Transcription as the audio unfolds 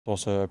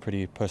Also a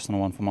pretty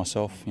personal one for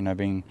myself, you know,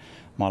 being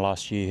my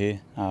last year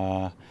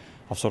here.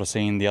 I've sort of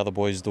seen the other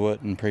boys do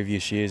it in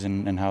previous years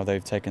and how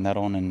they've taken that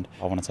on, and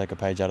I want to take a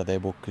page out of their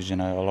book because, you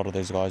know, a lot of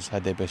those guys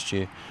had their best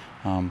year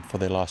for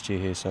their last year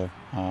here, so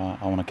I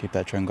want to keep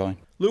that trend going.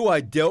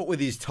 Luai dealt with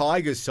his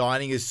Tigers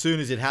signing as soon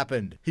as it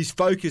happened. His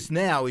focus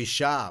now is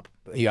sharp.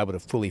 Are you able to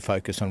fully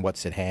focus on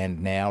what's at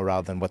hand now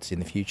rather than what's in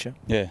the future?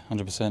 Yeah,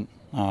 100%.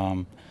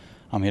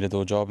 I'm here to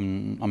do a job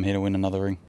and I'm here to win another ring.